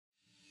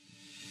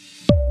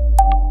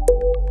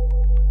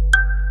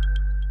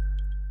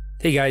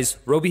Hey guys,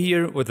 Roby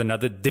here with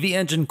another Divi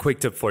Engine quick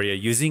tip for you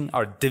using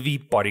our Divi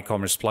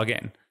BodyCommerce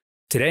plugin.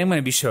 Today I'm going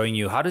to be showing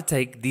you how to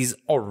take these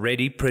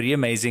already pretty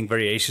amazing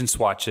variation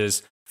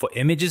swatches for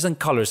images and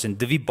colors in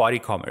Divi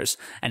BodyCommerce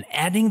and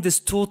adding this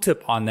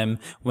tooltip on them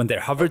when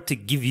they're hovered to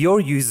give your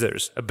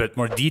users a bit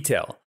more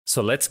detail.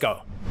 So let's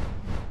go.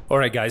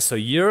 Alright guys, so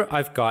here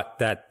I've got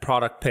that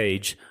product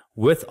page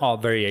with all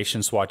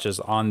variation swatches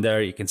on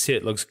there. You can see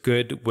it looks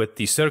good with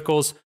the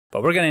circles.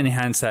 But we're going to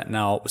enhance that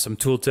now with some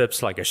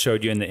tooltips like I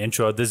showed you in the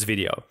intro of this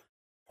video.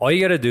 All you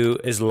got to do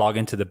is log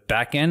into the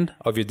back end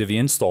of your Divi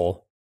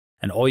install.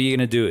 And all you're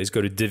going to do is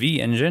go to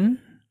Divi Engine,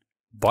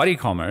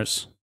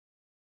 BodyCommerce.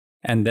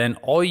 And then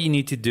all you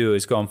need to do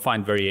is go and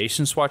find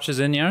variation swatches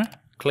in here.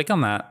 Click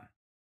on that.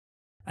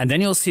 And then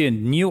you'll see a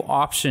new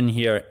option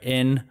here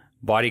in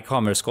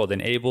BodyCommerce called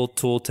Enable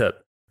Tooltip.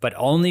 But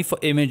only for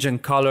image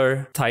and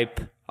color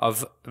type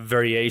of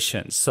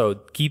variations. So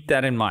keep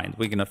that in mind.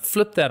 We're going to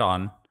flip that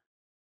on.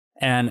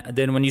 And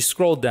then when you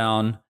scroll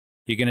down,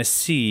 you're going to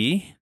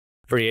see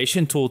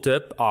variation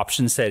tooltip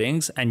option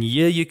settings. And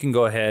here you can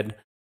go ahead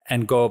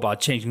and go about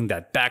changing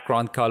that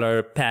background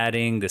color,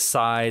 padding, the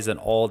size, and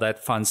all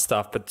that fun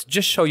stuff. But to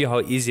just show you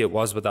how easy it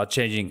was without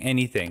changing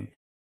anything,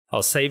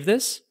 I'll save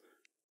this.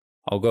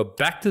 I'll go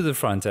back to the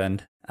front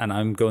end and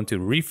I'm going to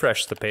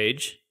refresh the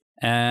page.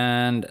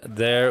 And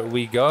there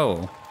we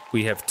go.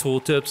 We have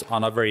tooltips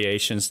on our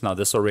variations. Now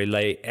this will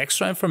relay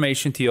extra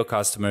information to your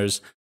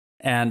customers.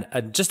 And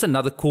just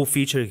another cool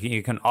feature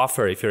you can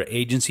offer if you're an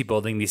agency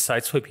building these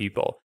sites for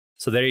people.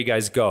 So there you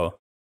guys go.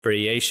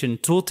 Variation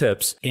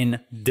tooltips in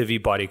Divi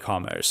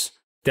BodyCommerce.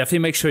 Definitely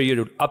make sure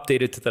you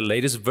update it to the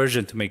latest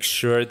version to make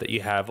sure that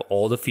you have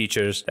all the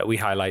features that we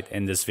highlight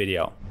in this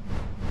video.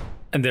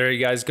 And there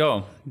you guys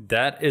go.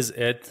 That is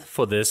it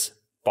for this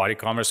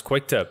BodyCommerce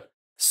quick tip.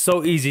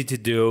 So easy to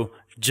do,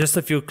 just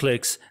a few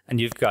clicks,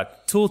 and you've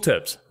got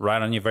tooltips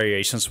right on your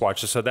variation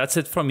swatches. So that's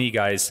it from me,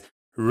 guys.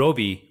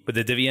 Roby with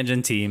the Divi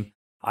Engine team.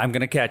 I'm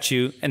going to catch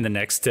you in the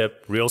next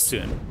tip real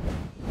soon.